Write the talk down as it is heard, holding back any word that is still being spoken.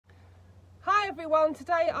everyone,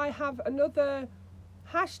 today I have another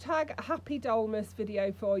hashtag Happy Dollmas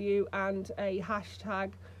video for you and a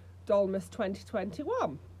hashtag Dollmas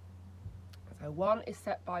 2021. So one is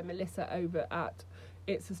set by Melissa over at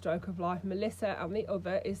It's a Stroke of Life Melissa, and the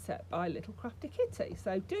other is set by Little Crafty Kitty.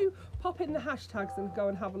 So do pop in the hashtags and go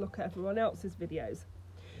and have a look at everyone else's videos.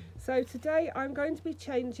 So today I'm going to be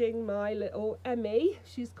changing my little Emmy.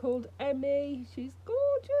 She's called Emmy. She's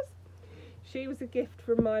gorgeous. She was a gift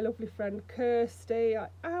from my lovely friend Kirsty. I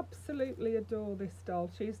absolutely adore this doll.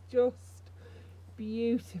 She's just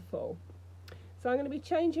beautiful. So I'm going to be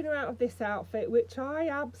changing her out of this outfit, which I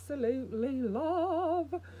absolutely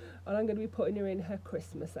love. And I'm going to be putting her in her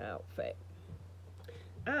Christmas outfit.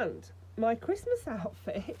 And my Christmas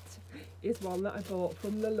outfit is one that I bought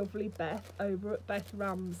from the lovely Beth over at Beth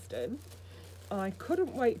Ramsden. I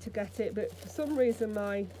couldn't wait to get it, but for some reason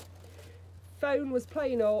my phone was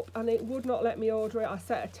playing up and it would not let me order it. I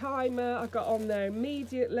set a timer, I got on there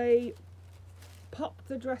immediately, popped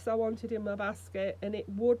the dress I wanted in my basket, and it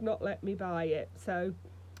would not let me buy it. So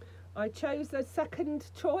I chose the second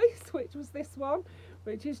choice, which was this one,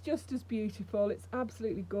 which is just as beautiful. It's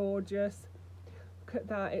absolutely gorgeous. Look at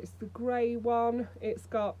that, it's the grey one. It's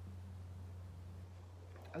got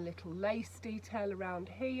a little lace detail around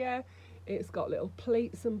here. It's got little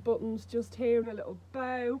pleats and buttons just here and a little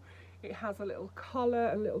bow. It has a little collar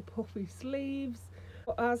and little puffy sleeves.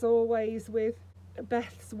 But as always with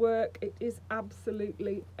Beth's work, it is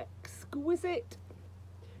absolutely exquisite.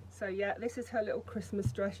 So yeah, this is her little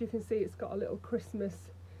Christmas dress. You can see it's got a little Christmas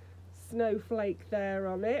snowflake there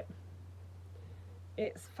on it.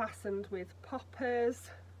 It's fastened with poppers.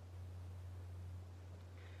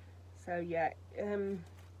 So yeah,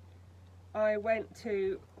 I went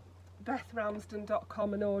to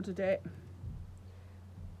bethramsden.com and ordered it,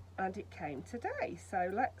 and it came today.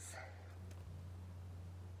 So let's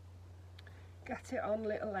get it on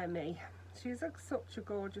little Emmy. She's such a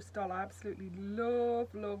gorgeous doll. I absolutely love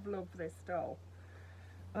this doll.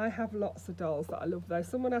 I have lots of dolls that I love though.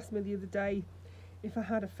 Someone asked me the other day if I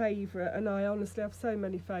had a favourite, and I honestly have so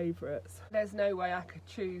many favourites. There's no way I could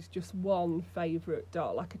choose just one favourite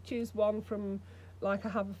doll. I could choose one from, like, I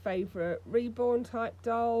have a favourite reborn type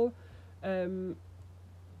doll.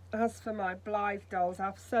 As for my Blythe dolls, I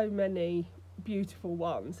have so many beautiful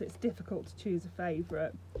ones. It's difficult to choose a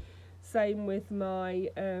favourite. Same with my,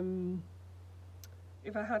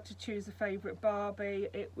 if I had to choose a favourite Barbie,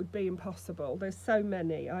 it would be impossible. There's so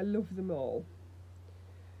many. I love them all.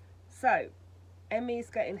 So Emmy's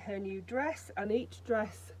getting her new dress, and each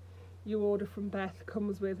dress you order from Beth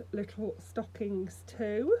comes with little stockings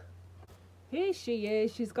too. Here she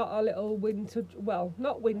is. She's got a little winter, well,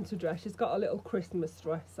 not winter dress, she's got a little Christmas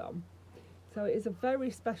dress on. So it is a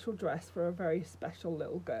very special dress for a very special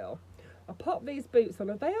little girl. I popped these boots on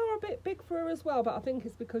her. They are a bit big for her as well, but I think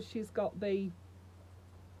it's because she's got the,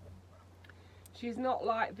 she's not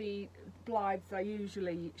like the Blythes I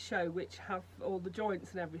usually show, which have all the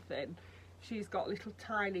joints and everything. She's got little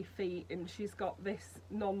tiny feet, and she's got this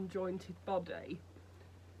non-jointed body.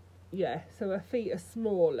 Yeah, so her feet are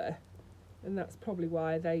smaller, and that's probably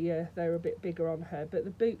why they're a bit bigger on her. But the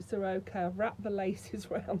boots are okay. I've wrapped the laces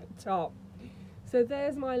around the top. So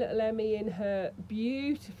there's my little Emmy in her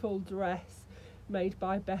beautiful dress made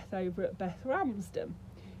by Beth over at Beth Ramsden.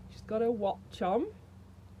 She's got her watch on.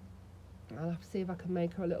 I'll have to see if I can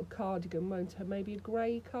make her a little cardigan, won't I? Maybe a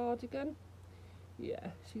grey cardigan. Yeah,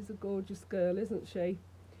 she's a gorgeous girl, isn't she?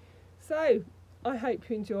 So I hope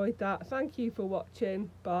you enjoyed that. Thank you for watching.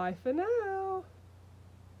 Bye for now.